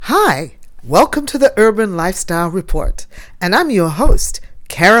Hi, welcome to the Urban Lifestyle Report, and I'm your host,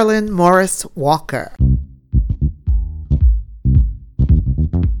 Carolyn Morris Walker.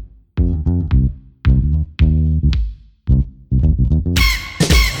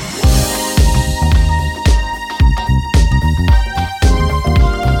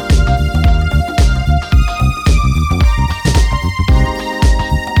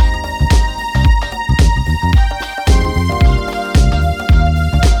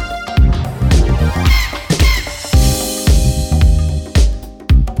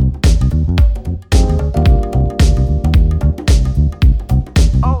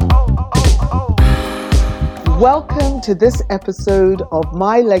 Welcome to this episode of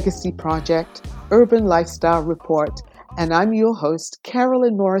my legacy project, Urban Lifestyle Report, and I'm your host,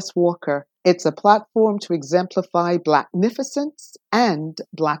 Carolyn Morris Walker. It's a platform to exemplify Blacknificence and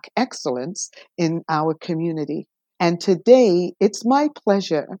Black excellence in our community. And today, it's my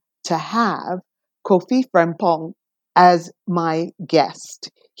pleasure to have Kofi Frimpong as my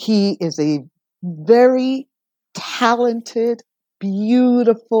guest. He is a very talented,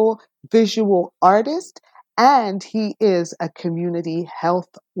 beautiful visual artist, and he is a community health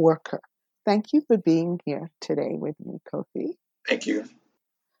worker. Thank you for being here today with me, Kofi. Thank you.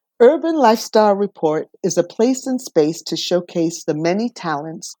 Urban Lifestyle Report is a place and space to showcase the many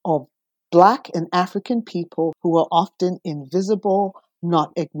talents of Black and African people who are often invisible,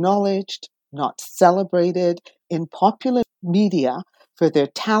 not acknowledged, not celebrated in popular media for their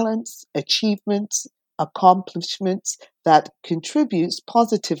talents, achievements, accomplishments that contributes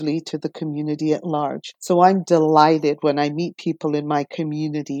positively to the community at large. So I'm delighted when I meet people in my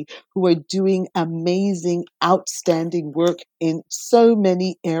community who are doing amazing, outstanding work in so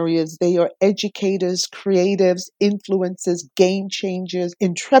many areas. They are educators, creatives, influencers, game changers,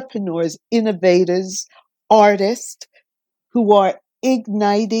 entrepreneurs, innovators, artists who are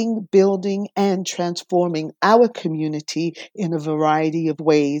igniting, building, and transforming our community in a variety of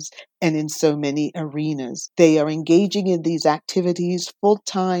ways and in so many arenas. They are engaging in these activities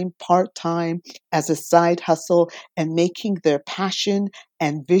full-time, part-time, as a side hustle, and making their passion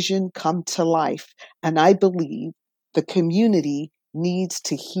and vision come to life. And I believe the community needs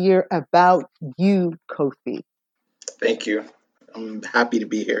to hear about you, Kofi. Thank you. I'm happy to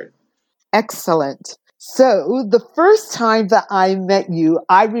be here. Excellent. So the first time that I met you,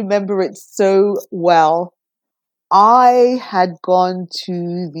 I remember it so well. I had gone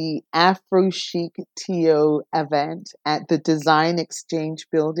to the Afro Chic TO event at the Design Exchange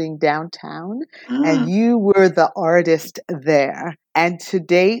building downtown, and you were the artist there. And to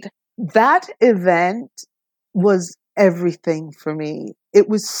date, that event was everything for me. It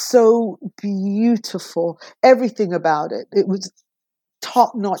was so beautiful, everything about it. It was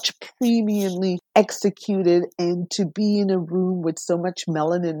top-notch, premiumly executed, and to be in a room with so much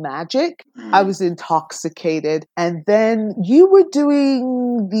melanin magic, I was intoxicated. And then you were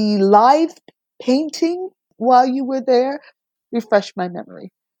doing the live painting while you were there. Refresh my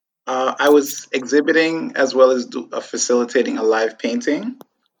memory. I was exhibiting as well as facilitating a live painting,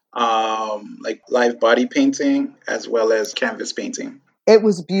 like live body painting as well as canvas painting. It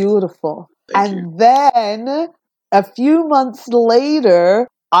was beautiful. Thank you. Then a few months later,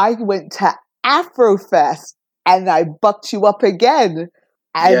 I went to Afrofest and I bucked you up again.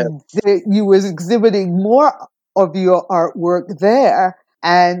 And you was exhibiting more of your artwork there.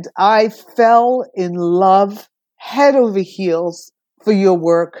 And I fell in love head over heels for your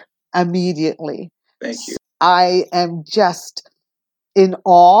work immediately. Thank you. I am just in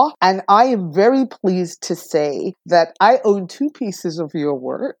awe, and I am very pleased to say that I own two pieces of your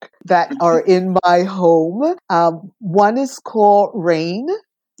work that are in my home. One is called Rain,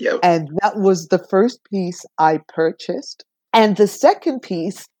 and that was the first piece I purchased. And the second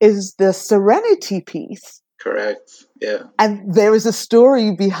piece is the Serenity piece. Correct. Yeah. And there is a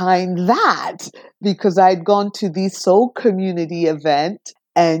story behind that because I'd gone to the Soul Community event,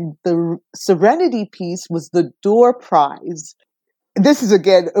 and the Serenity piece was the door prize. This is,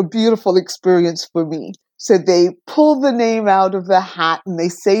 again, a beautiful experience for me. So they pull the name out of the hat and they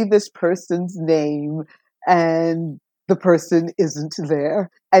say this person's name, and the person isn't there.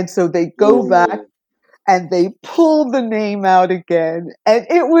 And so they go back and they pull the name out again, and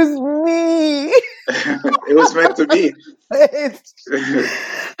it was me. It was meant to be.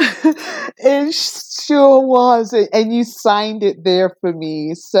 It sure was. And you signed it there for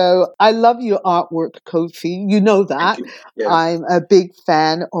me. So I love your artwork, Kofi. You know that. You. Yes. I'm a big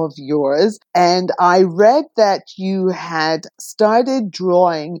fan of yours. And I read that you had started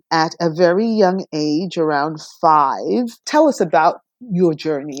drawing at a very young age, around 5. Tell us about your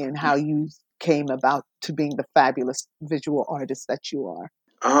journey and how you came about to being the fabulous visual artist that you are.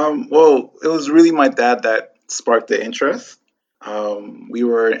 Well, it was really my dad that sparked the interest. We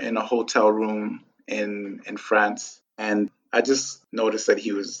were in a hotel room in France, and I just noticed that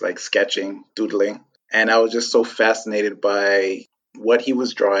he was like sketching, doodling, and I was just so fascinated by what he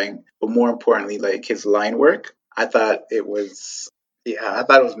was drawing, but more importantly, like his line work. I thought it was, yeah, I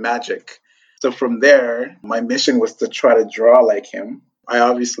thought it was magic. So from there, my mission was to try to draw like him. I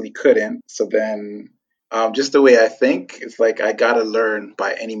obviously couldn't. So then just the way I think, it's like I gotta learn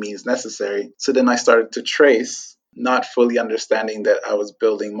by any means necessary. So then I started to trace, not fully understanding that I was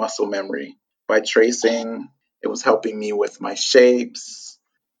building muscle memory. By tracing, it was helping me with my shapes,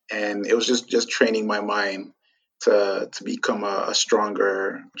 and it was just training my mind to become a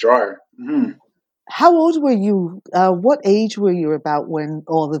stronger drawer. How old were you? What age were you about when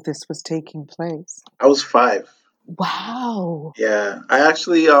all of this was taking place? I was 5. Wow. Yeah, I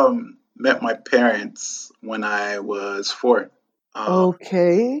actually met my parents when I was 4. Um,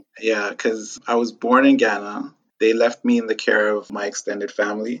 Okay. Yeah, because I was born in Ghana. They left me in the care of my extended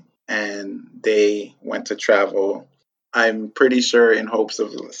family and they went to travel. I'm pretty sure in hopes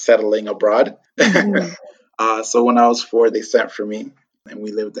of settling abroad. Mhm. So when I was 4, they sent for me and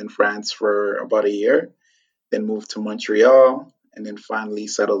we lived in France for about a year, then moved to Montreal, and then finally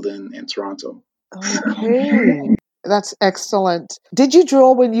settled in Toronto. Okay. That's excellent. Did you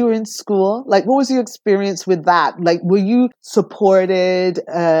draw when you were in school? Like, what was your experience with that? Like, were you supported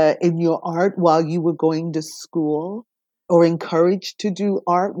in your art while you were going to school or encouraged to do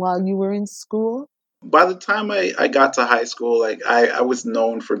art while you were in school? By the time I got to high school, like I was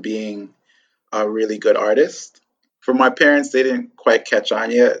known for being a really good artist. For my parents, they didn't quite catch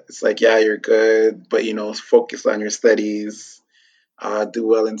on yet. It's like, yeah, you're good, but focus on your studies, do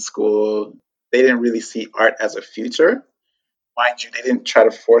well in school. They didn't really see art as a future. Mind you, they didn't try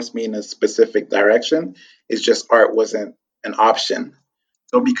to force me in a specific direction. It's just art wasn't an option.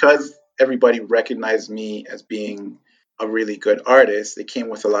 So because everybody recognized me as being a really good artist, it came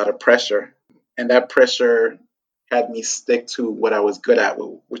with a lot of pressure. And that pressure had me stick to what I was good at,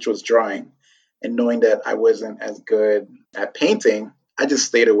 which was drawing. And knowing that I wasn't as good at painting, I just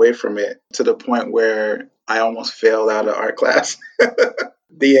stayed away from it to the point where I almost failed out of art class.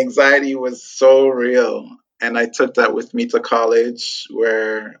 The anxiety was so real. And I took that with me to college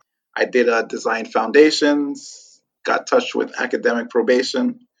where I did design foundations, got touched with academic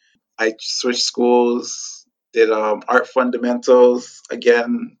probation. I switched schools, did art fundamentals,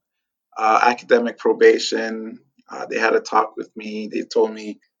 again, academic probation. They had a talk with me. They told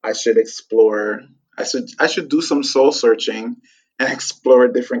me I should explore. I should do some soul searching and explore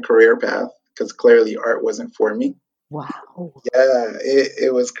a different career path because clearly art wasn't for me. Wow. Yeah,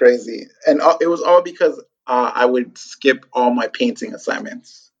 it was crazy, and it was all because I would skip all my painting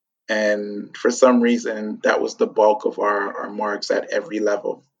assignments, and for some reason that was the bulk of our marks at every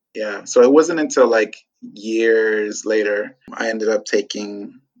level. Yeah, so it wasn't until like years later I ended up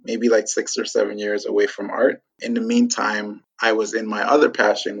taking maybe like 6 or 7 years away from art. In the meantime, I was in my other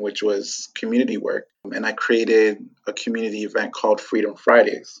passion, which was community work, and I created a community event called Freedom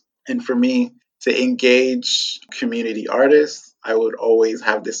Fridays. And for me, to engage community artists, I would always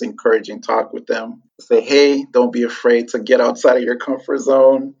have this encouraging talk with them. Say, hey, don't be afraid to get outside of your comfort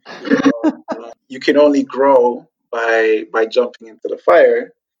zone. You can only grow by jumping into the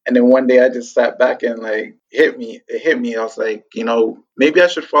fire. And then one day I just sat back and like hit me. It hit me. I was like, maybe I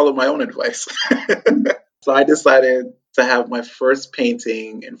should follow my own advice. So I decided to have my first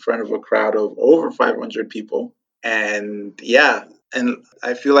painting in front of a crowd of over 500 people. And yeah, and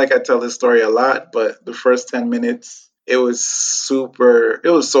I feel like I tell this story a lot, but the first 10 minutes, it was so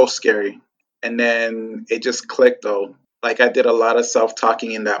scary. And then it just clicked though. Like I did a lot of self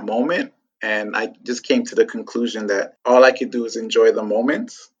talking in that moment. And I just came to the conclusion that all I could do is enjoy the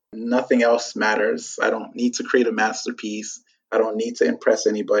moment. Nothing else matters. I don't need to create a masterpiece. I don't need to impress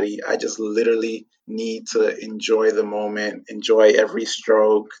anybody. I just literally need to enjoy the moment, enjoy every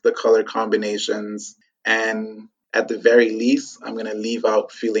stroke, the color combinations, and at the very least, I'm going to leave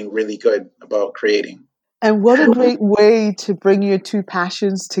out feeling really good about creating. And what a great way to bring your two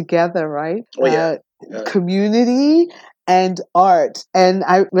passions together, right? Oh, yeah. Yeah. Community and art. And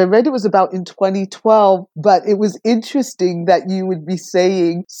I read it was about in 2012, but it was interesting that you would be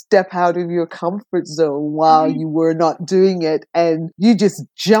saying step out of your comfort zone while Mhm. you were not doing it. And you just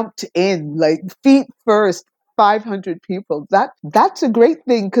jumped in like feet first. 500 people. That's a great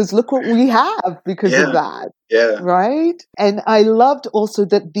thing because look what we have because of Yeah. that, Yeah. right? And I loved also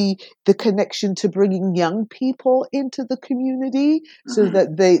that the connection to bringing young people into the community so Hmm.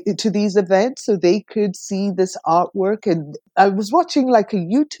 that they to these events so they could see this artwork. And I was watching like a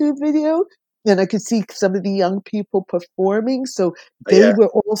YouTube video And I could see some of the young people performing. So they Yeah. were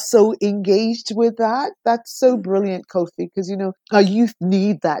also engaged with that. That's so brilliant, Kofi, because, you know, our youth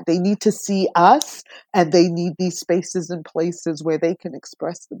need that. They need to see us, and they need these spaces and places where they can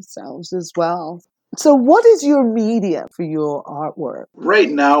express themselves as well. So what is your medium for your artwork?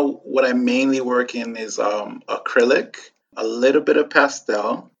 Right now, what I mainly work in is acrylic, a little bit of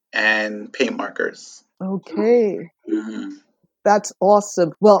pastel, and paint markers. Okay. Hmm. That's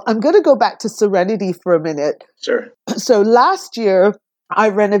awesome. Well, I'm going to go back to Serenity for a minute. Sure. So last year, I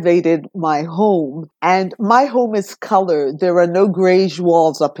renovated my home, and my home is colored. There are no grayish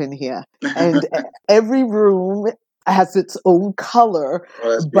walls up in here. And every room has its own color,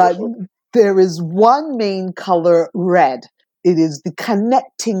 Oh, that's but beautiful. there is one main color, red. It is the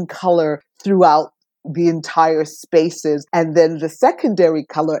connecting color throughout the entire spaces. And then the secondary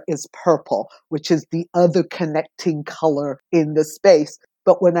color is purple, which is the other connecting color in the space.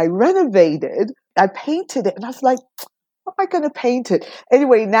 But when I renovated, I painted it and I was like, how am I going to paint it?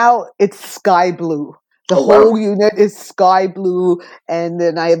 Anyway, now it's sky blue. The Oh, wow. whole unit is sky blue. And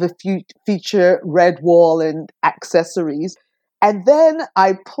then I have a few feature red wall and accessories. And then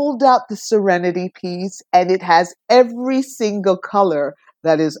I pulled out the Serenity piece, and it has every single color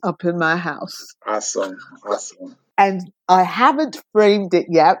that is up in my house. Awesome. Awesome. And I haven't framed it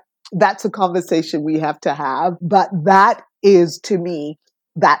yet. That's a conversation we have to have. But that is, to me,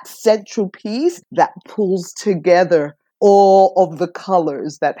 that central piece that pulls together all of the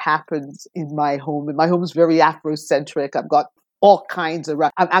colors that happens in my home. And my home is very Afrocentric. I've got all kinds of,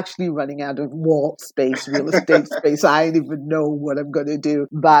 I'm actually running out of wall space, real estate space. I don't even know what I'm going to do.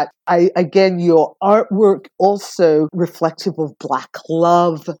 But again, your artwork also reflective of Black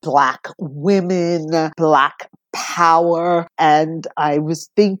love, Black women, Black power. And I was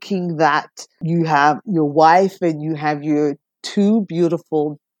thinking that you have your wife and you have your two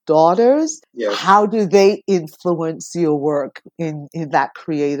beautiful daughters. Yes. How do they influence your work in that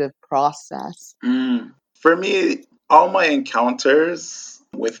creative process? For me, all my encounters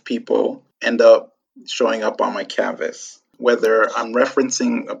with people end up showing up on my canvas. Whether I'm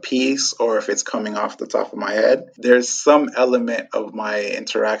referencing a piece or if it's coming off the top of my head, there's some element of my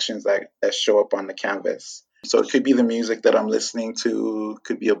interactions that show up on the canvas. So it could be the music that I'm listening to,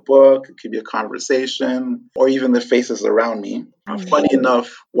 could be a book, it could be a conversation, or even the faces around me. Funny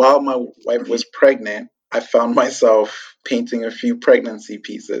enough, while my wife was pregnant, I found myself painting a few pregnancy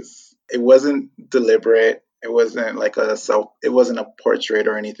pieces. It wasn't deliberate. It wasn't like it wasn't a portrait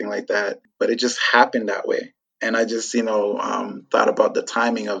or anything like that, but it just happened that way. And I just, thought about the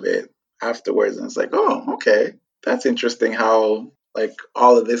timing of it afterwards. And it's like, oh, okay, that's interesting how like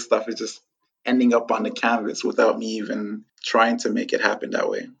all of this stuff is just ending up on the canvas without me even trying to make it happen that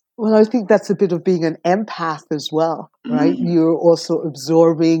way. Well, I think that's a bit of being an empath as well, right? Mm, You're also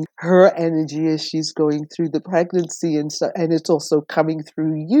absorbing her energy as she's going through the pregnancy, and so, and it's also coming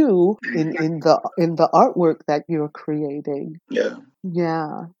through you in the artwork that you're creating. yeah.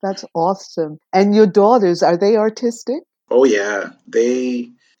 Yeah, that's awesome. And your daughters, are they artistic? Oh, yeah.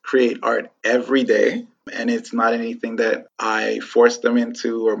 They create art every day. And it's not anything that I force them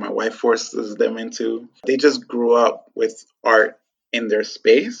into or my wife forces them into. They just grew up with art in their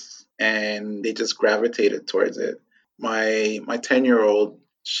space and they just gravitated towards it. My 10-year-old,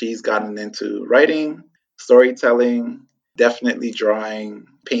 she's gotten into writing, storytelling, definitely drawing,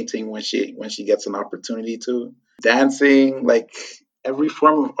 painting when she gets an opportunity to. Dancing, like every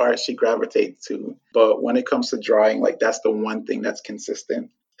form of art she gravitates to. But when it comes to drawing, like that's the one thing that's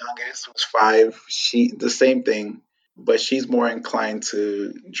consistent. Youngest was 5. She the same thing, but she's more inclined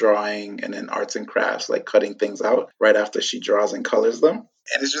to drawing and then arts and crafts, like cutting things out right after she draws and colors them.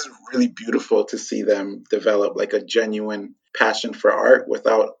 And it's just really beautiful to see them develop like a genuine passion for art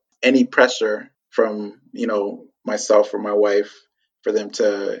without any pressure from, myself or my wife for them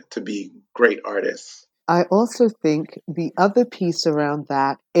to be great artists. I also think the other piece around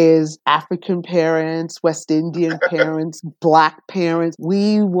that is African parents, West Indian parents, Black parents.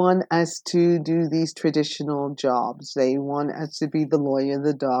 We want us to do these traditional jobs. They want us to be the lawyer,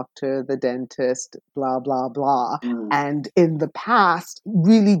 the doctor, the dentist, blah, blah, blah. Mm, And in the past,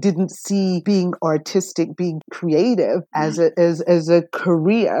 really didn't see being artistic, being creative as mm, a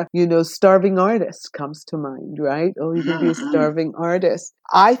career. Starving artist comes to mind, right? Oh, you can be a mm. starving artist.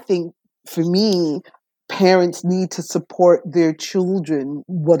 I think for me, parents need to support their children,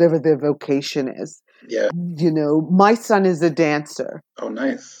 whatever their vocation is. Yeah. My son is a dancer. Oh,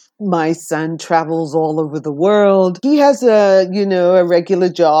 nice. My son travels all over the world. He has a regular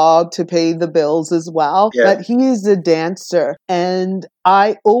job to pay the bills as well, Yeah. but he is a dancer. And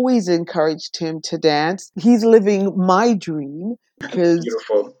I always encouraged him to dance. He's living my dream because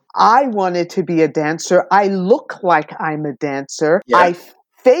Beautiful. I wanted to be a dancer. I look like I'm a dancer. Yeah. I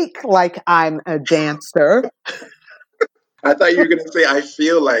fake like I'm a dancer. I thought you were gonna say I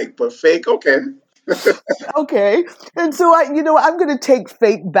feel like, but fake, okay. Okay. And so I'm going to take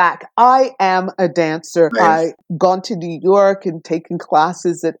fake back. I am a dancer. Nice. I gone to New York and taken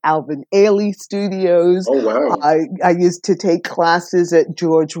classes at Alvin Ailey Studios. Oh wow. I used to take classes at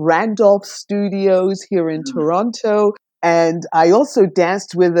George Randolph Studios here in Mm. Toronto. And I also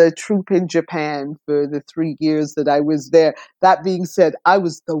danced with a troupe in Japan for the 3 years that I was there. That being said, I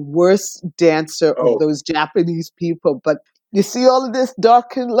was the worst dancer of Oh. those Japanese people. But you see all of this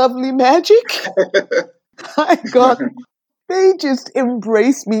dark and lovely magic? I got, they just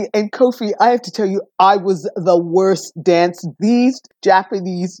embraced me. And Kofi, I have to tell you, I was the worst dance. These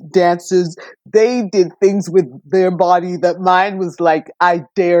Japanese dancers, they did things with their body that mine was like, I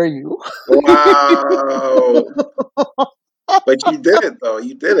dare you. Wow. But you did it though.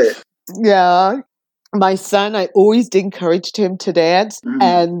 You did it. Yeah. My son, I always encouraged him to dance. Mm.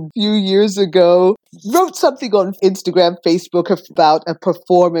 And a few years ago, wrote something on Instagram, Facebook about a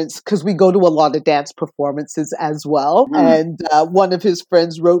performance because we go to a lot of dance performances as well. Mm. And one of his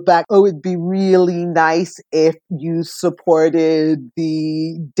friends wrote back, "Oh, it'd be really nice if you supported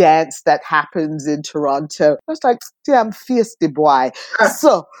the dance that happens in Toronto." I was like, "Damn, fierce the boy."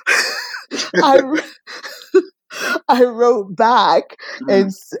 So I I wrote back,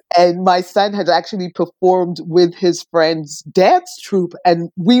 Mm. and my son had actually performed with his friend's dance troupe, and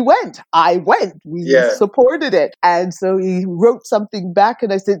we went. I went. We Yeah. supported it, and so he wrote something back,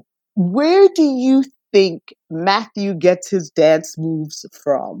 and I said, "Where do you think Matthew gets his dance moves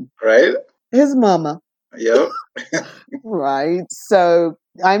from?" Right? His mama. Yep. Right. So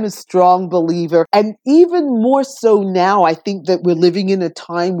I'm a strong believer. And even more so now, I think that we're living in a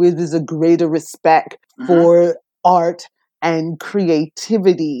time where there's a greater respect Mm-hmm. for art and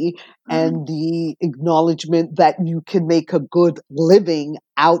creativity Mm-hmm. and the acknowledgement that you can make a good living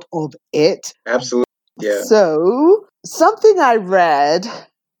out of it. Absolutely. Yeah. So, something I read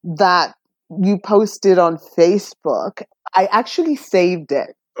that you posted on Facebook, I actually saved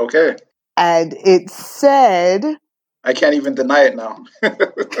it. Okay. And it said, I can't even deny it now.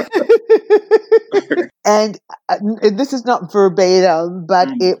 and this is not verbatim, but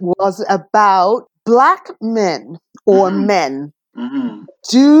Mm. it was about Black men or Mm-hmm. men. Mm-hmm.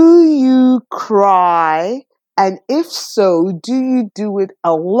 Do you cry? And if so, do you do it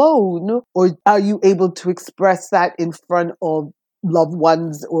alone, or are you able to express that in front of loved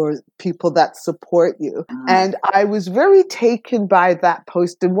ones or people that support you? Mm-hmm. And I was very taken by that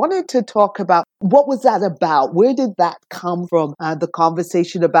post and wanted to talk about what was that about? Where did that come from? The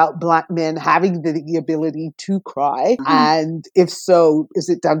conversation about Black men having the ability to cry. Mm-hmm. And if so, is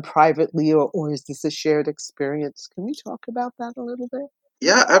it done privately or is this a shared experience? Can we talk about that a little bit?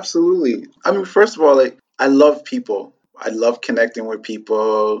 Yeah, absolutely. I mean, first of all, like I love people. I love connecting with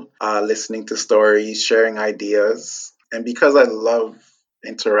people, listening to stories, sharing ideas. And because I love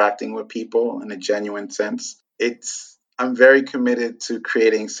interacting with people in a genuine sense, I'm very committed to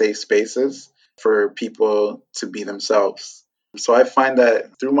creating safe spaces for people to be themselves. So I find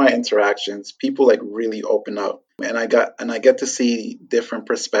that through my interactions, people like really open up and I get to see different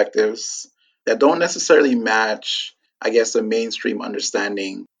perspectives that don't necessarily match, I guess, a mainstream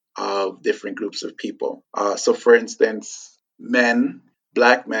understanding of different groups of people. So, for instance,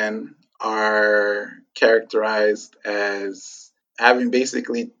 Black men, are characterized as having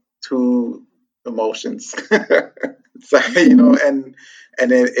basically two emotions. So, and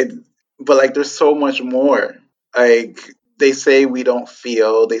but like, there's so much more. Like, they say we don't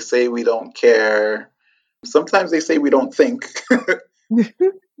feel, they say we don't care. Sometimes they say we don't think.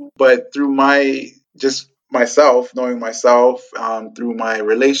 But through my just myself knowing myself, through my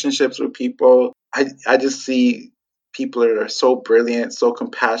relationships with people, I just see people that are so brilliant, so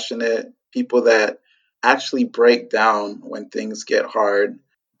compassionate, people that actually break down when things get hard.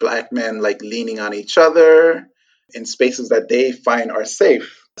 Black men like leaning on each other in spaces that they find are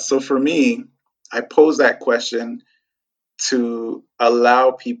safe. So for me, I pose that question to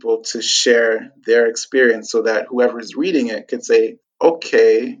allow people to share their experience so that whoever is reading it could say,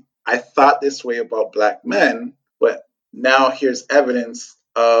 okay, I thought this way about Black men, but now here's evidence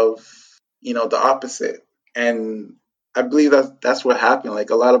of, the opposite. And I believe that that's what happened. Like,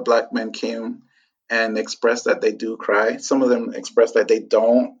 a lot of Black men came and expressed that they do cry. Some of them expressed that they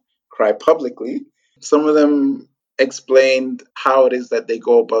don't cry publicly. Some of them explained how it is that they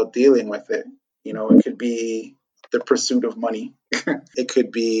go about dealing with it. It could be the pursuit of money. It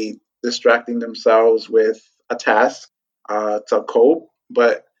could be distracting themselves with a task, to cope.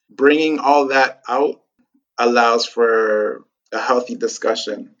 But bringing all that out allows for a healthy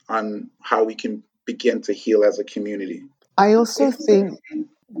discussion on how we can begin to heal as a community. I also think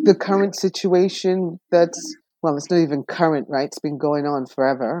the current situation that's, well, it's not even current, right? It's been going on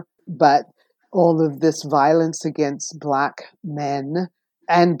forever. But all of this violence against Black men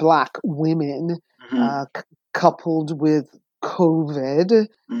and Black women, Mm-hmm. coupled with COVID,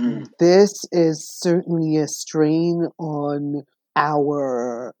 Mm-hmm. this is certainly a strain on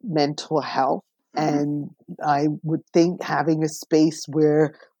our mental health. Mm-hmm. And I would think having a space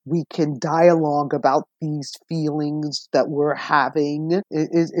where we can dialogue about these feelings that we're having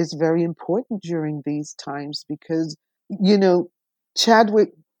is very important during these times because, you know, Chadwick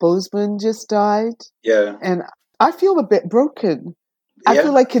Boseman just died, Yeah. and I feel a bit broken. I Yeah.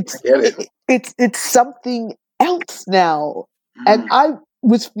 feel like I get it. it's something else now. And Mm-hmm. I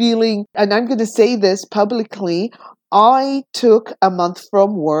was feeling, and I'm going to say this publicly, I took a month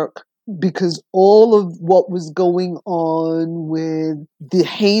from work because all of what was going on with the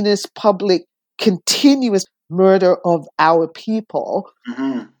heinous public continuous murder of our people,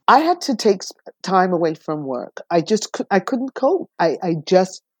 Mm-hmm. I had to take time away from work. I couldn't cope. I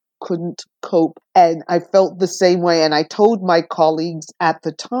just couldn't cope. And I felt the same way. And I told my colleagues at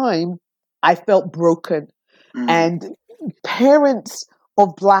the time, I felt broken. Mm-hmm. And parents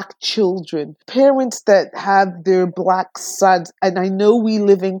of Black children, parents that have their Black sons, and I know we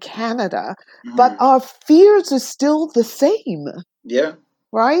live in Canada, but Mm-hmm. our fears are still the same, Yeah.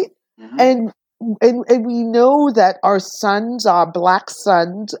 right? Mm-hmm. And and we know that our sons, our Black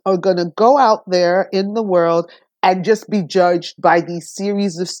sons, are going to go out there in the world and just be judged by these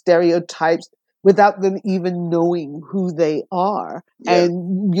series of stereotypes without them even knowing who they are. Yeah.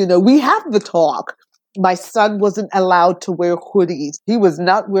 And, you know, we have the talk. My son wasn't allowed to wear hoodies. He was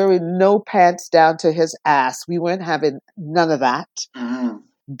not wearing no pants down to his ass. We weren't having none of that. Mm-hmm.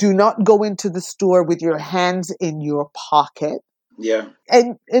 Do not go into the store with your hands in your pocket. Yeah.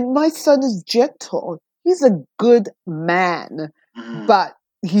 And my son is gentle. He's a good man, Mm-hmm. but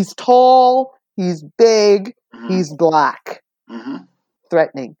he's tall, he's big, Mm-hmm. he's Black, Mm-hmm.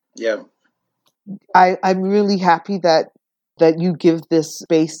 threatening. Yeah. I'm really happy that you give this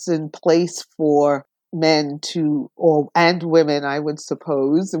space and place for men to, or and women, I would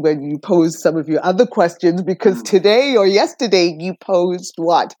suppose, when you pose some of your other questions, because Mm-hmm. today or yesterday you posed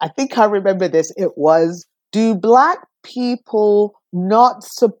what? I think I remember this. It was, do Black people not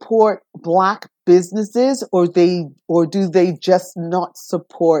support Black businesses, or do they just not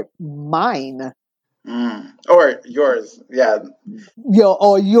support mine? Mm. Or yours. Yeah.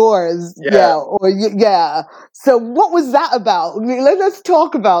 Or yours, Yeah. yeah. So what was that about? Let's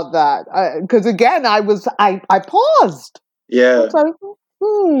talk about that. Because again, I paused. I was Yeah. like,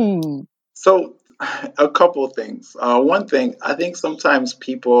 hmm. So, a couple things. One thing, I think sometimes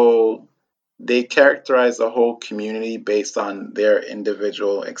people they characterize a whole community based on their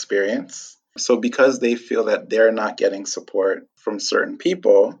individual experience. So, because they feel that they're not getting support from certain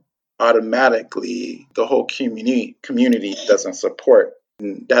people, automatically the whole community doesn't support.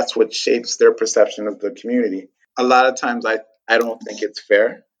 And that's what shapes their perception of the community. A lot of times, I don't think it's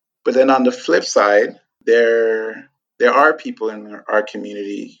fair. But then on the flip side, there are people in our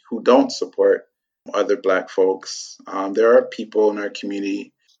community who don't support other Black folks. There are people in our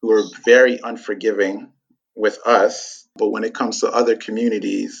community who are very unforgiving with us, but when it comes to other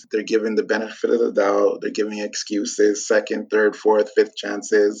communities, they're given the benefit of the doubt. They're giving excuses, second, third, fourth, fifth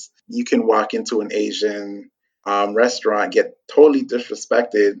chances. You can walk into an Asian restaurant, get totally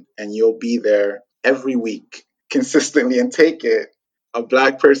disrespected, and you'll be there every week consistently and take it. A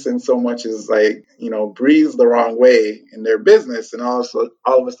Black person so much as like, breathes the wrong way in their business, and all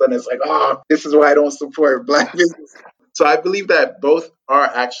of a sudden it's like, oh, this is why I don't support Black business. So I believe that both are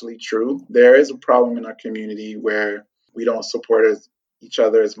actually true. There is a problem in our community where we don't support each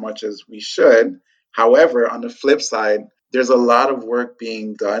other as much as we should. However, on the flip side, there's a lot of work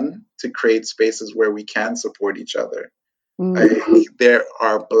being done to create spaces where we can support each other. There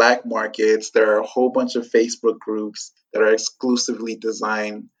are Black markets. There are a whole bunch of Facebook groups that are exclusively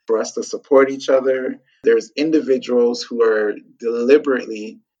designed for us to support each other. There's individuals who are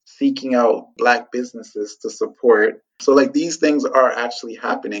deliberately seeking out Black businesses to support. So, like, these things are actually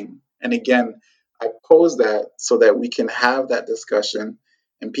happening. And again, I pose that so that we can have that discussion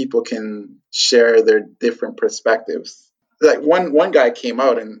and people can share their different perspectives. Like, one guy came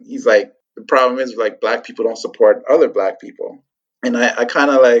out and he's like, the problem is like Black people don't support other Black people. And I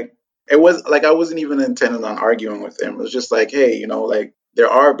kind of like, it was like I wasn't even intending on arguing with him. It was just like, hey, like there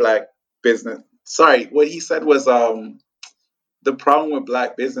are Black business. Sorry, what he said was the problem with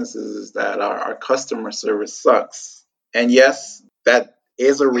Black businesses is that our customer service sucks. And yes, that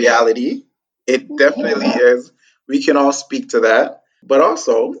is a reality. It definitely is. We can all speak to that. But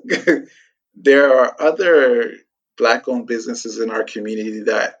also, there are other Black owned businesses in our community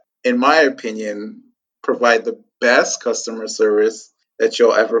that, in my opinion, provide the best customer service that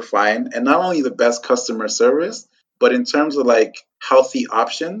you'll ever find. And not only the best customer service, but in terms of like healthy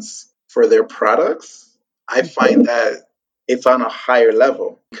options for their products, I find that it's on a higher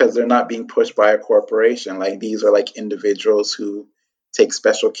level because they're not being pushed by a corporation. Like these are like individuals who take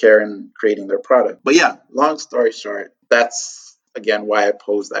special care in creating their product. But yeah, long story short, that's again why I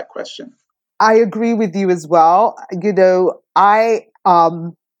posed that question. I agree with you as well. I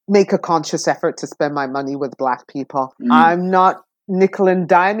make a conscious effort to spend my money with Black people. Mm, I'm not nickel and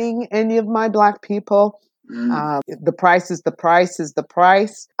diming any of my Black people. mm, The price is the price is the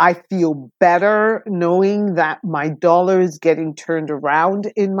price. I feel better knowing that my dollar is getting turned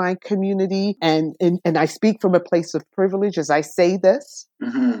around in my community. And I speak from a place of privilege as I say this,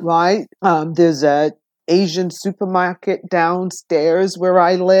 mm-hmm. right? There's a Asian supermarket downstairs where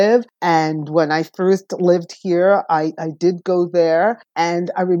I live. And when I first lived here, I did go there.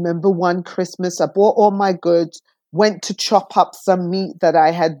 And I remember one Christmas, I bought all my goods, went to chop up some meat that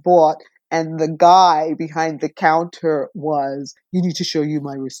I had bought. And the guy behind the counter was, you need to show you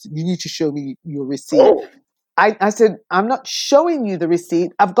my receipt. You need to show me your receipt. Oh, I said, I'm not showing you the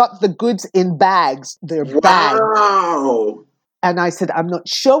receipt. I've got the goods in bags. They're bagged. wow. And I said, I'm not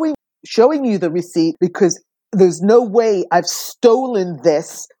showing you the receipt because there's no way I've stolen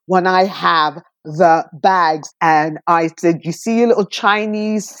this when I have the bags. And I said, you see your little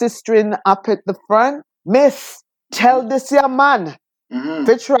Chinese sister up at the front? Miss, tell this young man Mm-hmm.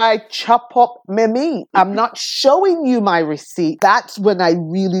 to try chop up my meat. I'm not showing you my receipt. That's when I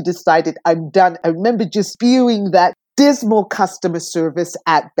really decided I'm done. I remember just viewing that dismal customer service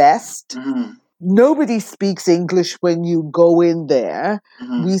at best. Mm-hmm. Nobody speaks English when you go in there.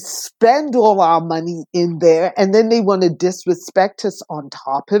 Mm-hmm. We spend all our money in there and then they want to disrespect us on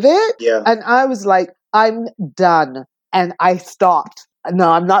top of it. Yeah. And I was like, I'm done. And I stopped.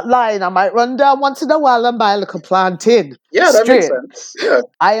 No, I'm not lying. I might run down once in a while and buy like a plantain. Yeah, that makes Straight. sense. Yeah.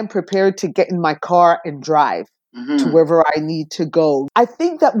 I am prepared to get in my car and drive to Mm-hmm. wherever I need to go. I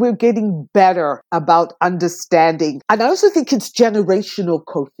think that we're getting better about understanding. And I also think it's generational,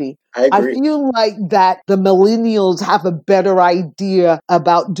 Kofi. I I agree. feel like that the millennials have a better idea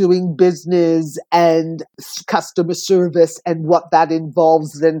about doing business and customer service and what that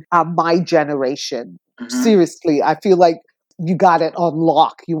involves than my generation. Mm-hmm. Seriously, I feel like you got it on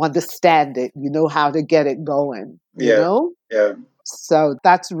lock. You understand it. You know how to get it going, you Yeah. know? Yeah. So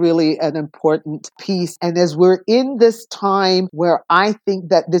that's really an important piece. And as we're in this time where I think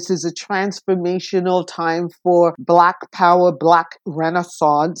that this is a transformational time for Black power, Black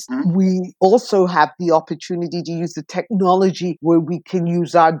renaissance, Mm-hmm. we also have the opportunity to use the technology where we can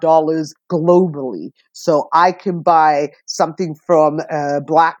use our dollars globally. So I can buy something from a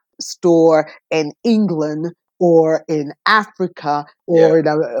Black store in England or in Africa Yeah. or in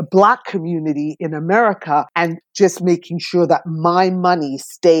a Black community in America, and just making sure that my money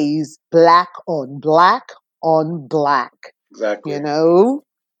stays Black on Black on Black, Exactly. you know?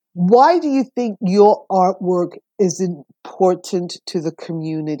 Why do you think your artwork is important to the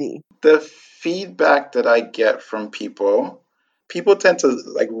community? The feedback that I get from people tend to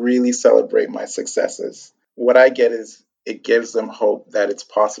like really celebrate my successes. What I get is it gives them hope that it's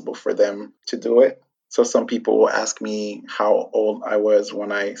possible for them to do it. So some people will ask me how old I was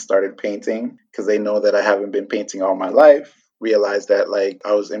when I started painting because they know that I haven't been painting all my life. Realize that like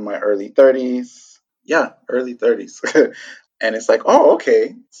I was in my early 30s. Yeah, early 30s. And it's like, oh,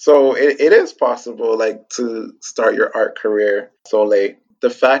 okay. So it is possible like to start your art career so late. The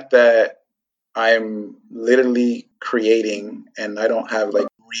fact that I'm literally creating and I don't have like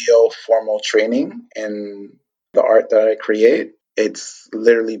real formal training in the art that I create. It's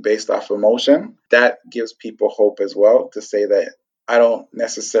literally based off emotion. That gives people hope as well to say that I don't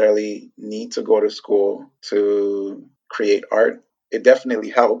necessarily need to go to school to create art. It definitely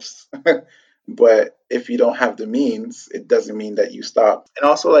helps. But if you don't have the means, it doesn't mean that you stop. And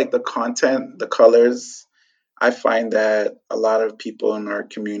also, like the content, the colors, I find that a lot of people in our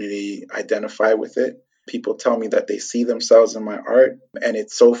community identify with it. People tell me that they see themselves in my art, and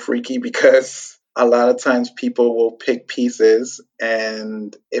it's so freaky because a lot of times people will pick pieces,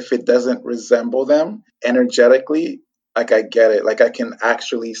 and if it doesn't resemble them energetically, like I get it, like I can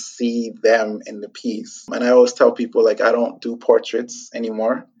actually see them in the piece. And I always tell people, like, I don't do portraits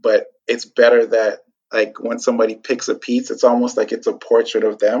anymore, but it's better that like when somebody picks a piece, it's almost like it's a portrait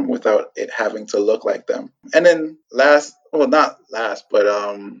of them without it having to look like them. And then last, well, not last, but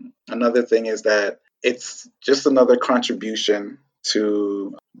another thing is that it's just another contribution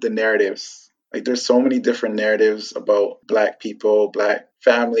to the narratives Like there's so many different narratives about Black people, Black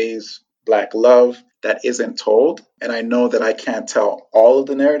families, Black love that isn't told. And I know that I can't tell all of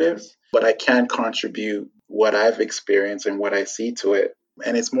the narratives, but I can contribute what I've experienced and what I see to it.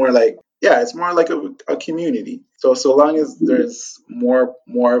 And it's more like, yeah, it's more like a community. So long as there's more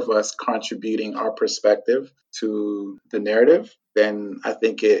of us contributing our perspective to the narrative, then I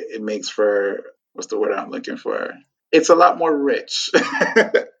think it makes for, what's the word I'm looking for? It's a lot more rich.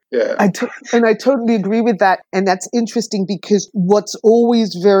 Yeah. And I totally agree with that. And that's interesting because what's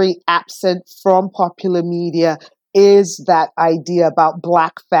always very absent from popular media is that idea about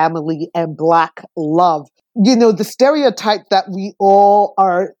Black family and Black love. You know, the stereotype that we all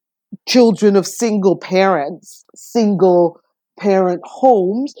are children of single parent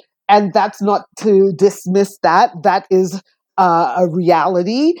homes. And that's not to dismiss that. That is a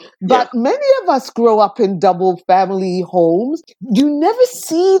reality. Yeah. But many of us grow up in double family homes. You never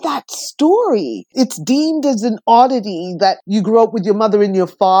see that story. It's deemed as an oddity that you grew up with your mother and your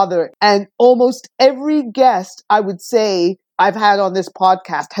father. And almost every guest, I would say, I've had on this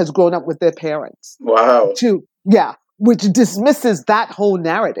podcast has grown up with their parents Wow. too. Yeah. Which dismisses that whole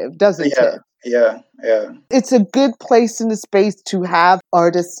narrative, doesn't Yeah. it? Yeah. It's a good place in the space to have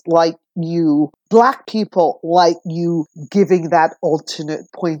artists like you, Black people like you, giving that alternate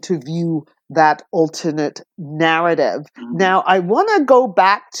point of view, that alternate narrative. Mm-hmm. Now, I want to go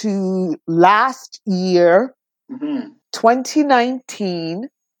back to last year, Mm-hmm. 2019.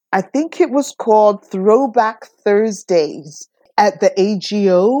 I think it was called Throwback Thursdays at the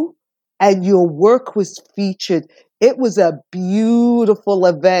AGO, and your work was featured. It was a beautiful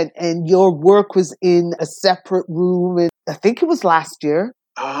event, and your work was in a separate room. And I think it was last year.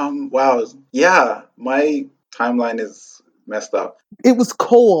 Wow. Yeah. My timeline is messed up. It was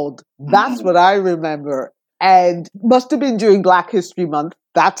cold. That's Mm-hmm. what I remember. And must have been during Black History Month.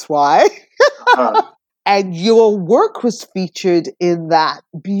 That's why. Uh, And your work was featured in that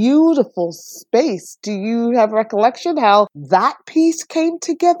beautiful space. Do you have recollection how that piece came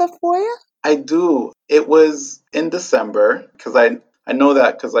together for you? I do. It was in December because I know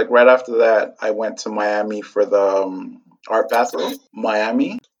that because like right after that I went to Miami for the Art Basel,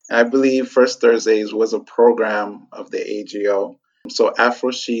 Miami. And I believe First Thursdays was a program of the AGO. So Afro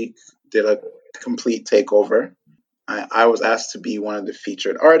Chic did a complete takeover. I was asked to be one of the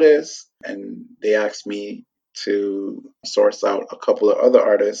featured artists, and they asked me to source out a couple of other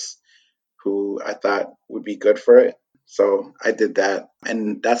artists who I thought would be good for it. So I did that,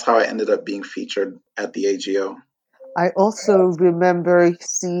 and that's how I ended up being featured at the AGO. I also remember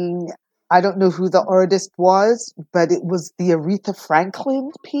seeing, I don't know who the artist was, but it was the Aretha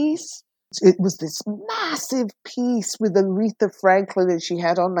Franklin piece. It was this massive piece with Aretha Franklin, and she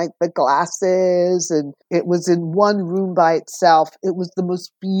had on like the glasses, and it was in one room by itself. It was the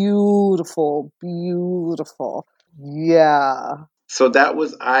most beautiful. Yeah. So that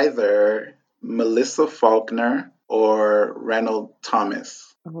was either Melissa Faulkner or Reynold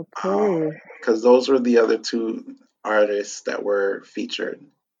Thomas, Okay. because those were the other two artists that were featured.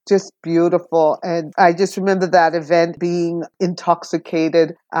 Just beautiful. And I just remember that event being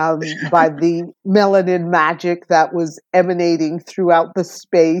intoxicated by the melanin magic that was emanating throughout the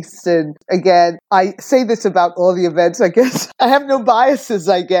space. And again, I say this about all the events, I guess. I have no biases,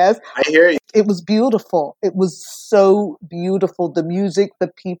 I guess. I hear you. It was beautiful. It was so beautiful. The music, the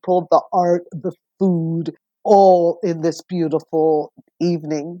people, the art, the food, all in this beautiful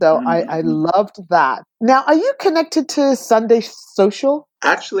evening. So I Mm-hmm. loved that. Now, are you connected to Sunday Social?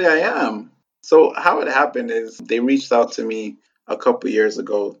 Actually, I am. So how it happened is they reached out to me a couple years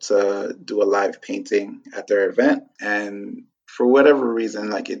ago to do a live painting at their event, and for whatever reason,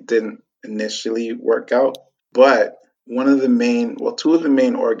 like it didn't initially work out. But two of the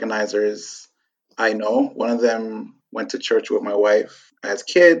main organizers I know, one of them went to church with my wife as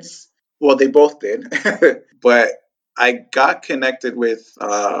kids. Well, they both did, but I got connected with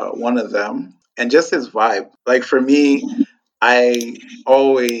one of them, and just his vibe. Like for me, I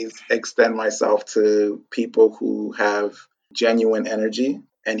always extend myself to people who have genuine energy.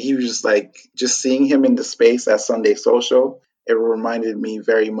 And he was just like, just seeing him in the space at Sunday Social, it reminded me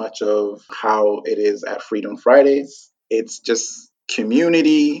very much of how it is at Freedom Fridays. It's just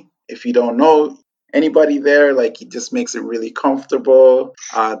community. If you don't know anybody there, like he just makes it really comfortable.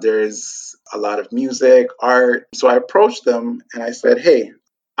 There's a lot of music, art. So I approached them and I said, hey,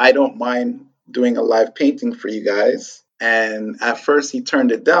 I don't mind doing a live painting for you guys. And at first he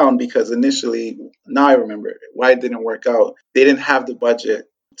turned it down because initially, now I remember why it didn't work out. They didn't have the budget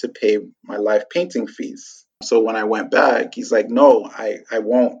to pay my live painting fees. So when I went back, he's like, no, I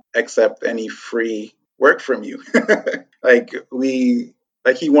won't accept any free work from you. Like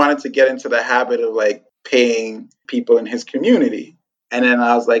Like he wanted to get into the habit of like paying people in his community. And then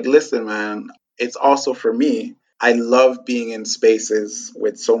I was like, listen, man, it's also for me. I love being in spaces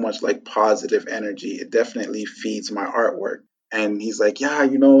with so much like positive energy. It definitely feeds my artwork. And he's like, yeah,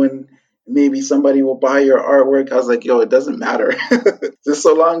 and maybe somebody will buy your artwork. I was like, yo, it doesn't matter. Just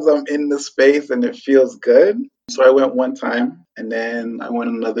so long as I'm in the space and it feels good. So I went one time and then I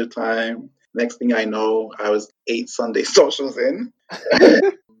went another time. Next thing I know, I was 8 Sunday socials in.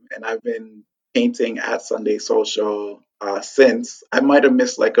 And I've been painting at Sunday Social since. I might have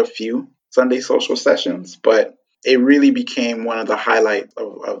missed like a few Sunday Social sessions, but it really became one of the highlights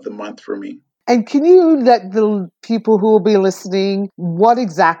of the month for me. And can you let the people who will be listening, what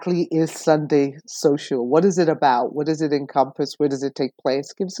exactly is Sunday Social? What is it about? What does it encompass? Where does it take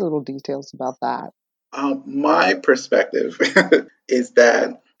place? Give us a little details about that. My perspective is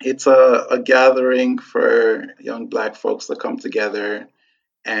that it's a gathering for young Black folks to come together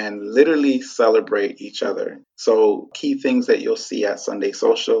and literally celebrate each other. So, key things that you'll see at Sunday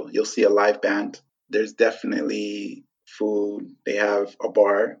Social, you'll see a live band. There's definitely food. They have a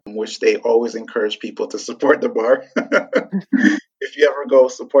bar, which they always encourage people to support the bar. If you ever go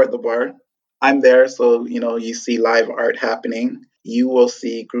support the bar, I'm there. So, you see live art happening. You will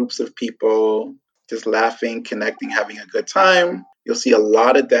see groups of people just laughing, connecting, having a good time. You'll see a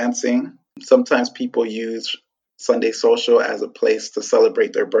lot of dancing. Sometimes people use Sunday Social as a place to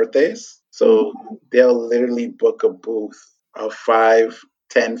celebrate their birthdays. So they'll literally book a booth of 5,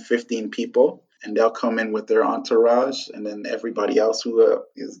 10, 15 people, and they'll come in with their entourage, and then everybody else who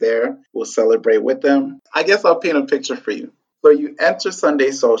is there will celebrate with them. I guess I'll paint a picture for you. So you enter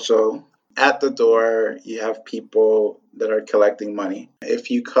Sunday Social. At the door, you have people that are collecting money.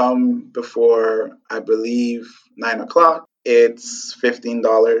 If you come before, I believe, 9 o'clock, it's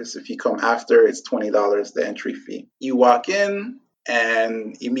 $15. If you come after, it's $20, the entry fee. You walk in,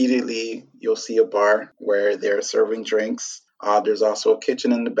 and immediately you'll see a bar where they're serving drinks. There's also a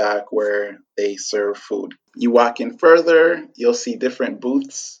kitchen in the back where they serve food. You walk in further, you'll see different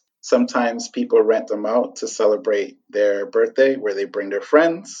booths. Sometimes people rent them out to celebrate their birthday, where they bring their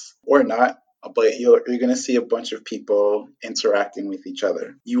friends or not. But you're going to see a bunch of people interacting with each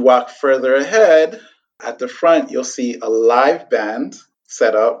other. You walk further ahead, at the front, you'll see a live band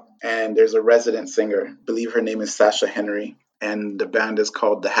set up, and there's a resident singer. I believe her name is Sasha Henry, and the band is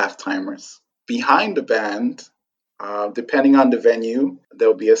called the Halftimers. Behind the band, depending on the venue,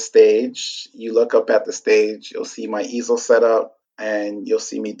 there'll be a stage. You look up at the stage, you'll see my easel set up, and you'll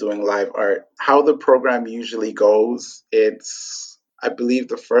see me doing live art. How the program usually goes, I believe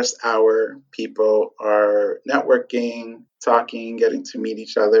the first hour, people are networking, talking, getting to meet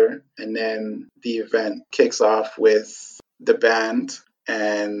each other. And then the event kicks off with the band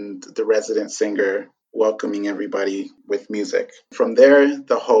and the resident singer welcoming everybody with music. From there,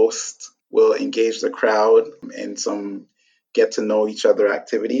 the host will engage the crowd in some get to know each other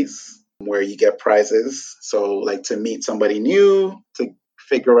activities where you get prizes. So, like to meet somebody new, to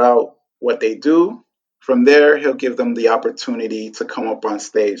figure out what they do. From there, he'll give them the opportunity to come up on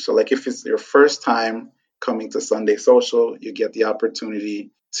stage. So, like if it's your first time coming to Sunday Social, you get the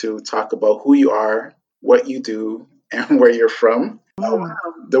opportunity to talk about who you are, what you do, and where you're from.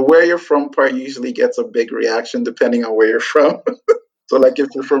 The where you're from part usually gets a big reaction depending on where you're from. So, like if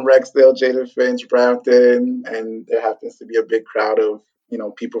you're from Rexdale, Jada Finch, Brampton, and there happens to be a big crowd of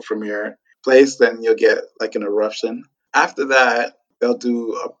people from your place, then you'll get like an eruption. After that, they'll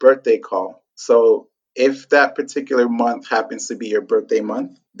do a birthday call. So, if that particular month happens to be your birthday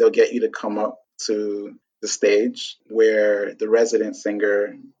month, they'll get you to come up to the stage where the resident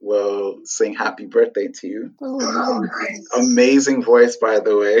singer will sing happy birthday to you. Oh, Amazing voice, by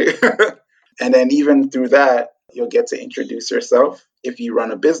the way. And then even through that, you'll get to introduce yourself. If you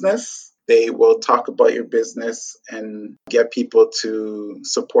run a business, they will talk about your business and get people to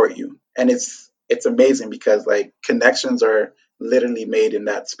support you. And it's amazing because like connections are literally made in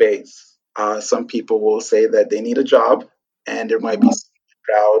that space. Some people will say that they need a job, and there might be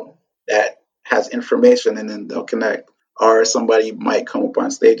a crowd that has information, and then they'll connect. Or somebody might come up on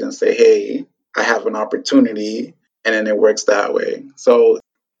stage and say, "Hey, I have an opportunity," and then it works that way. So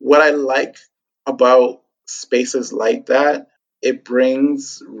what I like about spaces like that, it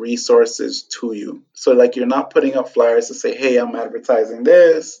brings resources to you. So like you're not putting up flyers to say, "Hey, I'm advertising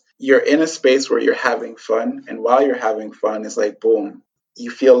this." You're in a space where you're having fun, and while you're having fun, it's like boom. You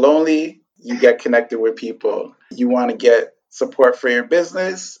feel lonely, you get connected with people. You want to get support for your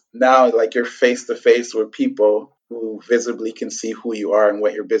business. Now like you're face to face with people who visibly can see who you are and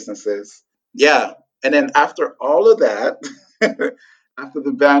what your business is. Yeah. And then after all of that, after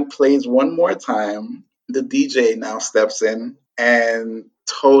the band plays one more time, the DJ now steps in and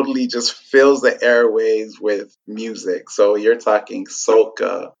totally just fills the airways with music. So you're talking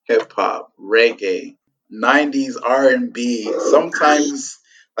soca, hip hop, reggae, 90s R&B, sometimes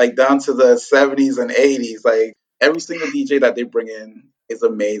like down to the 70s and 80s. Like every single DJ that they bring in is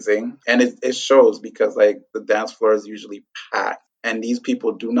amazing, and it shows because like the dance floor is usually packed and these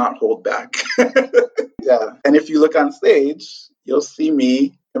people do not hold back. Yeah. And if you look on stage, you'll see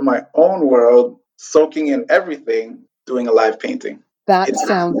me in my own world, soaking in everything, doing a live painting. That It's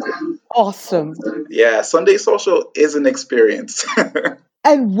sounds awesome. yeah, Sunday Social is an experience.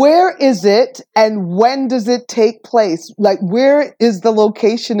 And where is it and when does it take place? Like, where is the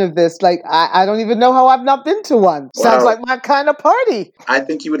location of this? Like, I don't even know how I've not been to one. Sounds Wow. like my kind of party. I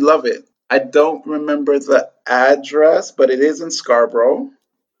think you would love it. I don't remember the address, but it is in Scarborough.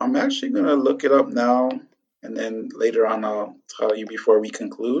 I'm actually going to look it up now, and then later on I'll tell you before we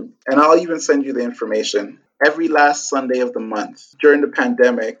conclude. And I'll even send you the information. Every last Sunday of the month. During the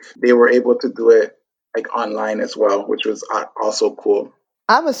pandemic, they were able to do it like online as well, which was also cool.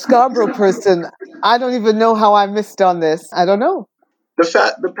 I'm a Scarborough person. I don't even know how I missed on this. I don't know.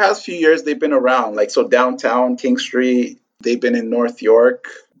 The past few years they've been around, like so downtown King Street. They've been in North York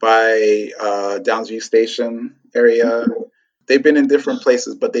by Downsview Station area. They've been in different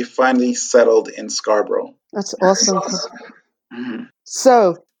places, but they finally settled in Scarborough. That's awesome. Mhm.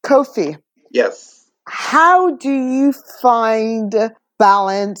 So, Kofi, Yes. how do you find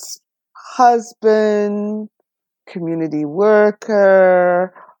balance, husband, community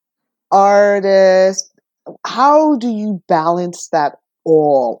worker, artist? How do you balance that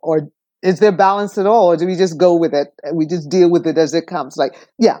all? Or is there balance at all? Or do we just go with it and we just deal with it as it comes? Like,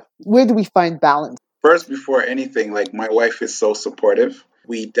 yeah, where do we find balance? First, before anything, like my wife is so supportive.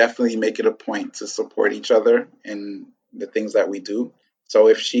 We definitely make it a point to support each other in the things that we do. So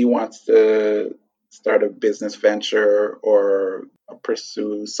if she wants to start a business venture or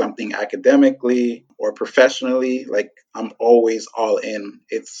pursue something academically or professionally, like I'm always all in.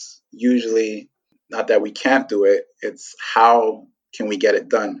 It's usually not that we can't do it, it's how can we get it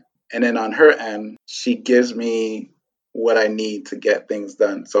done. And then on her end, she gives me what I need to get things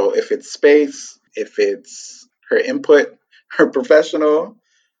done. So if it's space, if it's her input, her professional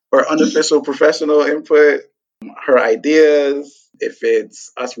or unofficial professional input, her ideas, if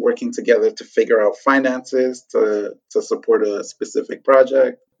it's us working together to figure out finances to support a specific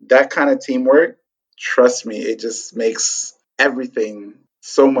project, that kind of teamwork, trust me, it just makes everything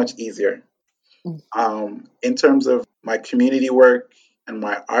so much easier. In terms of my community work and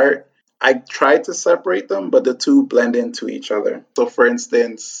my art, I try to separate them, but the two blend into each other. So, for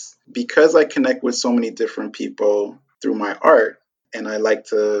instance, because I connect with so many different people through my art, and I like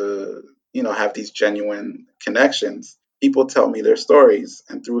to, have these genuine connections, people tell me their stories.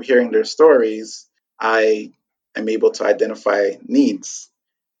 And through hearing their stories, I am able to identify needs.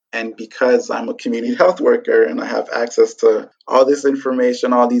 And because I'm a community health worker and I have access to all this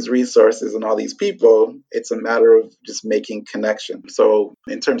information, all these resources, and all these people, it's a matter of just making connections. So,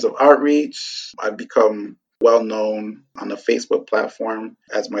 in terms of outreach, I've become well known on the Facebook platform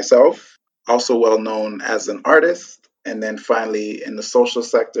as myself, also well known as an artist. And then finally, in the social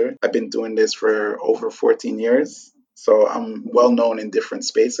sector, I've been doing this for over 14 years. So, I'm well known in different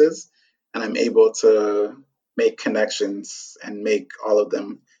spaces and I'm able to make connections and make all of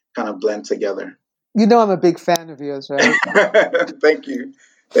them kind of blend together. You know, I'm a big fan of yours, right? Thank you.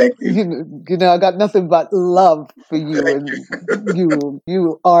 Thank you. I got nothing but love for you, Thank and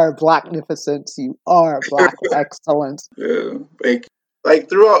you are blacknificent. You are black excellence. you. Thank you. Like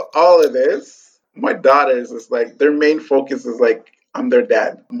throughout all of this, my daughters is like their main focus is like I'm their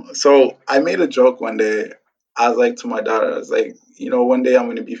dad. So I made a joke one day. I was like to my daughter, I was like, one day I'm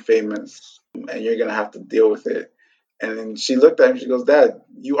gonna be famous and you're gonna have to deal with it. And then she looked at me, she goes, Dad,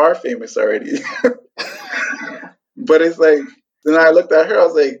 you are famous already. But it's like, then I looked at her, I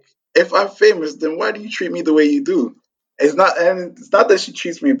was like, if I'm famous, then why do you treat me the way you do? And it's not that she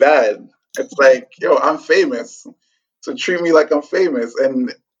treats me bad. It's like, yo, I'm famous. So treat me like I'm famous.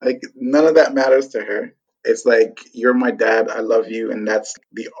 And like, none of that matters to her. It's like, you're my dad, I love you, and that's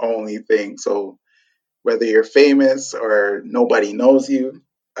the only thing. So whether you're famous or nobody knows you,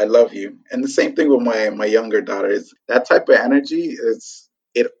 I love you. And the same thing with my younger daughter is that type of energy is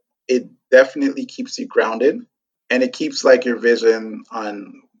it definitely keeps you grounded and it keeps like your vision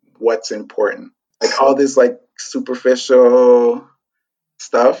on what's important. Like all this like superficial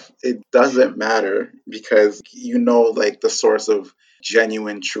stuff, it doesn't matter because like the source of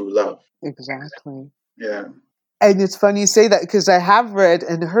genuine true love. Exactly. Yeah. And it's funny you say that because I have read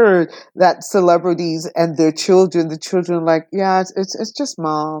and heard that celebrities and their children, the children are like, yeah, it's just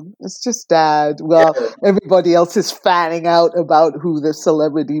mom, it's just dad. Well, Yeah, everybody else is fanning out about who the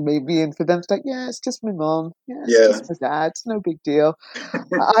celebrity may be. And for them, it's like, yeah, it's just my mom. Yeah, it's yeah. just my dad. It's no big deal.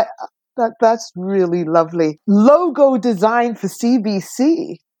 I, that's really lovely. Logo design for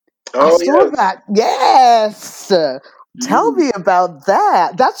CBC. I Oh saw yes. that. Yes. Tell Mm. me about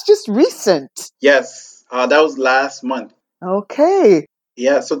that. That's just recent. Yes. That was last month. Okay.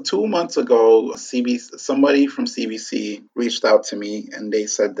 Yeah, so 2 months ago, somebody from CBC reached out to me and they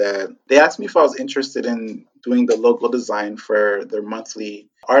said that they asked me if I was interested in doing the logo design for their monthly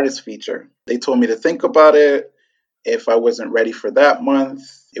artist feature. They told me to think about it. If I wasn't ready for that month,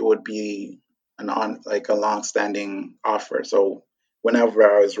 it would be a long-standing offer. So whenever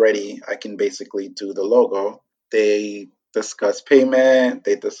I was ready, I can basically do the logo. They discuss payment,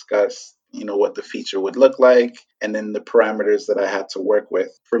 they discuss, what the feature would look like, and then the parameters that I had to work with.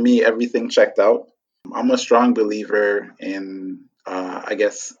 For me, everything checked out. I'm a strong believer in, I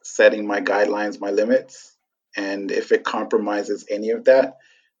guess, setting my guidelines, my limits. And if it compromises any of that,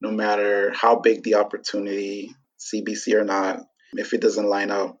 no matter how big the opportunity, CBC or not, if it doesn't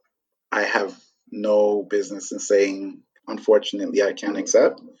line up, I have no business in saying, unfortunately, I can't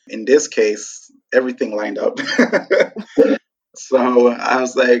accept. In this case, everything lined up. So I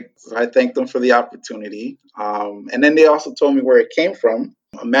was like, so I thanked them for the opportunity. And then they also told me where it came from.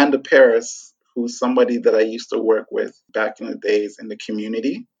 Amanda Paris, who's somebody that I used to work with back in the days in the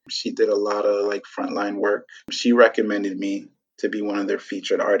community. She did a lot of like frontline work. She recommended me to be one of their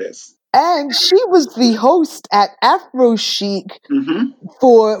featured artists. And she was the host at Afro Chic Hmm.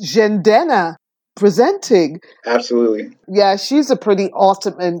 for Gendena presenting. Absolutely. Yeah, she's a pretty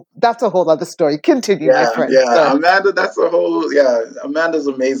awesome, and that's a whole other story. Continue, my Yeah, friend. yeah. Sorry. Amanda, Amanda's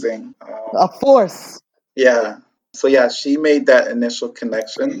amazing. A force. Yeah. So yeah, she made that initial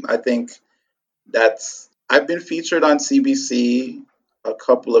connection. I think I've been featured on CBC a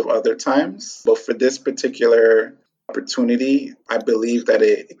couple of other times, but for this particular opportunity, I believe that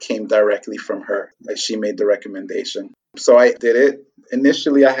it came directly from her. Like she made the recommendation. So I did it.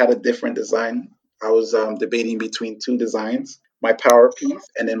 Initially, I had a different design. I was debating between two designs, my power piece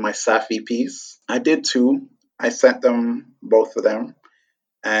and then my Safi piece. I did two. I sent them, both of them,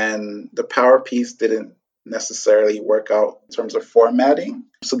 and the power piece didn't necessarily work out in terms of formatting.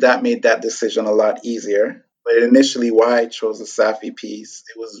 So that made that decision a lot easier. But initially, why I chose the Safi piece,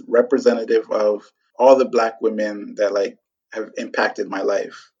 it was representative of all the Black women that like have impacted my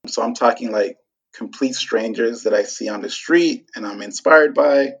life. So I'm talking like complete strangers that I see on the street and I'm inspired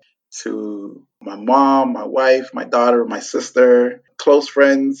by, to my mom, my wife, my daughter, my sister, close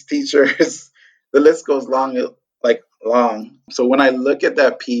friends, teachers. The list goes long, like long. So when I look at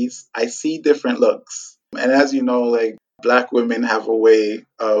that piece, I see different looks. And as you know, like Black women have a way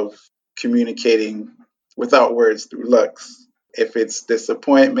of communicating without words through looks. If it's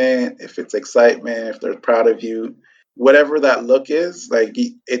disappointment, if it's excitement, if they're proud of you, whatever that look is, like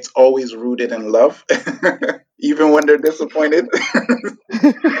it's always rooted in love. Even when they're disappointed,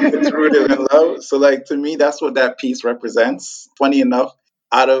 it's rooted in love. So like to me, that's what that piece represents. Funny enough,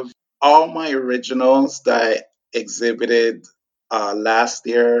 out of all my originals that I exhibited last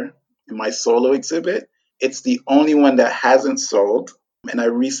year in my solo exhibit, it's the only one that hasn't sold. And I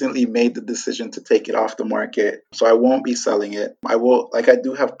recently made the decision to take it off the market. So I won't be selling it. I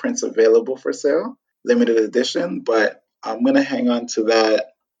do have prints available for sale, limited edition, but I'm going to hang on to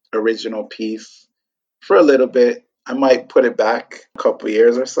that original piece for a little bit. I might put it back a couple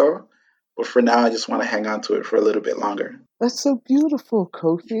years or so, but for now, I just want to hang on to it for a little bit longer. That's so beautiful,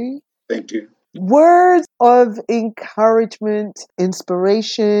 Kofi. Thank you. Words of encouragement,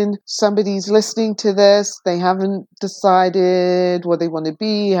 inspiration. Somebody's listening to this. They haven't decided what they want to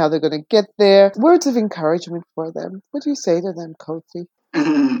be, how they're going to get there. Words of encouragement for them. What do you say to them, Kofi?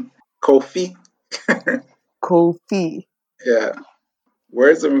 Kofi. Kofi. Yeah.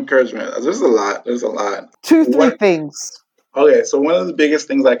 Words of encouragement. There's a lot. There's a lot. Two, three One, things. okay, so one of the biggest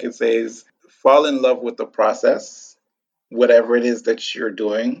things I could say is fall in love with the process, whatever it is that you're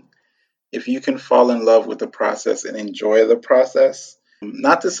doing. If you can fall in love with the process and enjoy the process,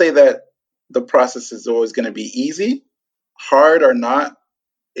 not to say that the process is always going to be easy, hard or not,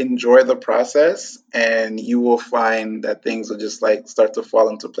 enjoy the process and you will find that things will just like start to fall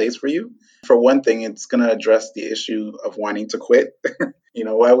into place for you. For one thing, it's going to address the issue of wanting to quit.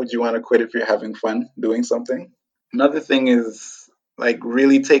 Why would you want to quit if you're having fun doing something? Another thing is like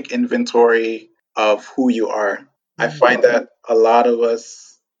really take inventory of who you are. I find that a lot of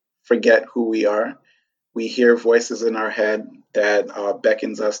us forget who we are. We hear voices in our head that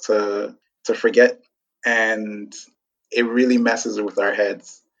beckons us to forget and it really messes with our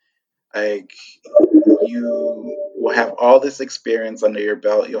heads. Like, you will have all this experience under your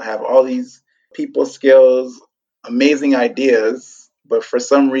belt, you'll have all these people skills, amazing ideas, but for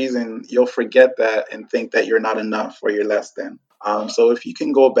some reason you'll forget that and think that you're not enough or you're less than. So if you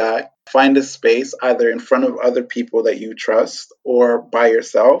can go back, find a space either in front of other people that you trust or by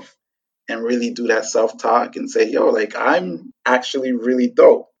yourself, and really do that self talk and say, yo, like, I'm actually really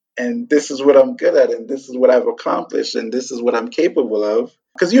dope. And this is what I'm good at, and this is what I've accomplished, and this is what I'm capable of.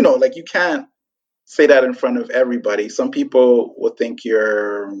 Because, like, you can't say that in front of everybody. Some people will think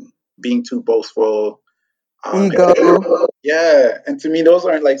you're being too boastful. Ego. Yeah, and to me, those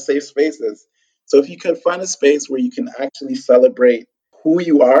aren't like safe spaces. So if you can find a space where you can actually celebrate who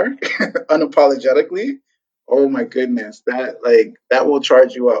you are unapologetically, oh my goodness, that will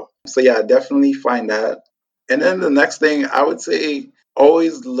charge you up. So yeah, definitely find that. And then the next thing I would say,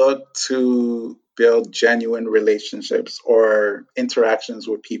 always look to build genuine relationships or interactions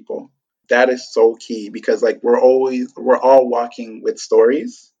with people. That is so key because like we're all walking with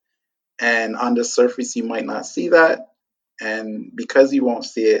stories, and on the surface you might not see that, and because you won't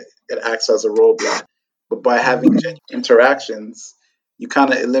see it, it acts as a roadblock. But by having genuine interactions, you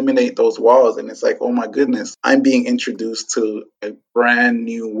kind of eliminate those walls, and it's like, oh my goodness, I'm being introduced to a brand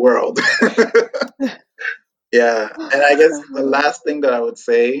new world. Yeah, and I guess the last thing that I would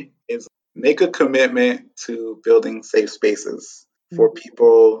say is make a commitment to building safe spaces for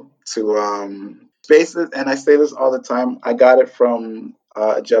people to spaces. And I say this all the time. I got it from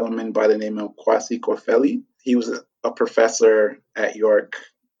a gentleman by the name of Kwasi Korfeli. He was a professor at York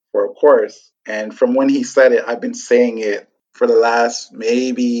for a course, and from when he said it, I've been saying it for the last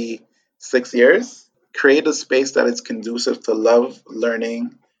maybe 6 years. Create a space that is conducive to love,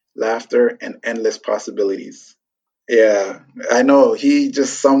 learning, laughter, and endless possibilities. Yeah, I know. He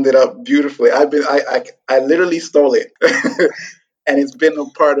just summed it up beautifully. I literally stole it. And it's been a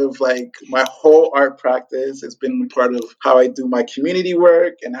part of like my whole art practice. It's been a part of how I do my community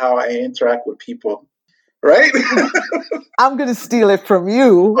work and how I interact with people. Right? I'm going to steal it from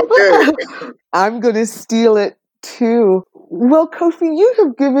you. Okay. I'm going to steal it too. Well, Kofi, you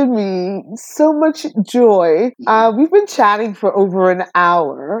have given me so much joy. We've been chatting for over an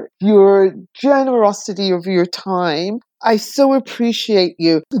hour. Your generosity of your time, I so appreciate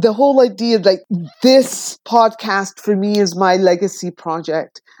you. The whole idea, like this podcast for me is my legacy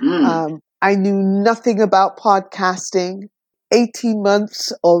project. I knew nothing about podcasting. 18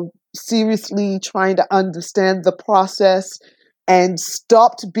 months of seriously trying to understand the process and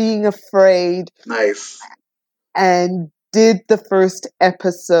stopped being afraid Nice. and did the first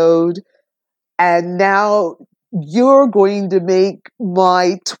episode. And now you're going to make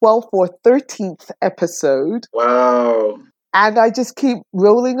my 12th or 13th episode. Wow. And I just keep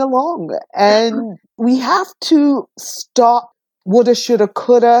rolling along. And we have to stop woulda, shoulda,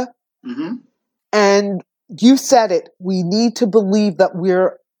 coulda. Mm-hmm. And you said it. We need to believe that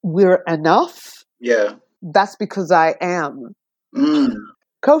we're enough. Yeah. That's because I am. Mm.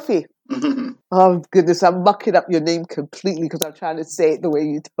 Kofi. Mm-hmm. Oh, goodness. I'm mucking up your name completely because I'm trying to say it the way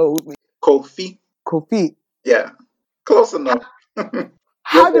you told me. Kofi. Kofi. Yeah. Close enough. You'll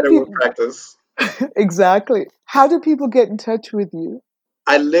How do get it with people... practice. Exactly. How do people get in touch with you?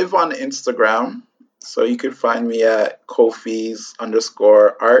 I live on Instagram, so you could find me at Kofi's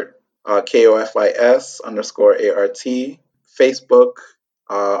 _art, KOFIS _ART. Facebook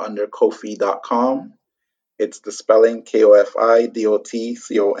under Kofi.com. It's the spelling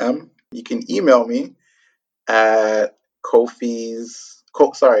KOFIDOTCOM. You can email me at Kofi.com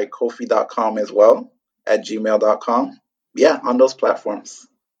as well, at gmail.com. Yeah, on those platforms.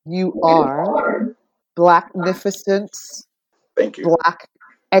 You are Blacknificence, Thank you. Black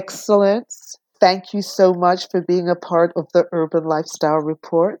Excellence. Thank you so much for being a part of the Urban Lifestyle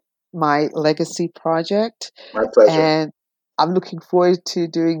Report, my legacy project. My pleasure. And I'm looking forward to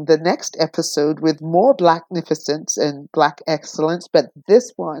doing the next episode with more Blacknificence and Black Excellence. But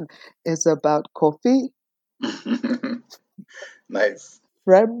this one is about Kofi Nice.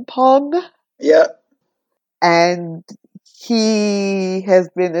 Frimpong. Yeah. And he has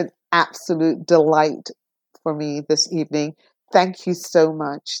been an absolute delight for me this evening. Thank you so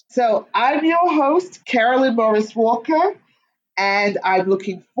much. So I'm your host, Carolyn Morris Walker, and I'm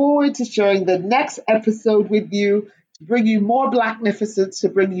looking forward to sharing the next episode with you to bring you more Blacknificence, to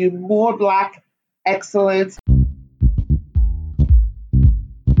bring you more Black excellence.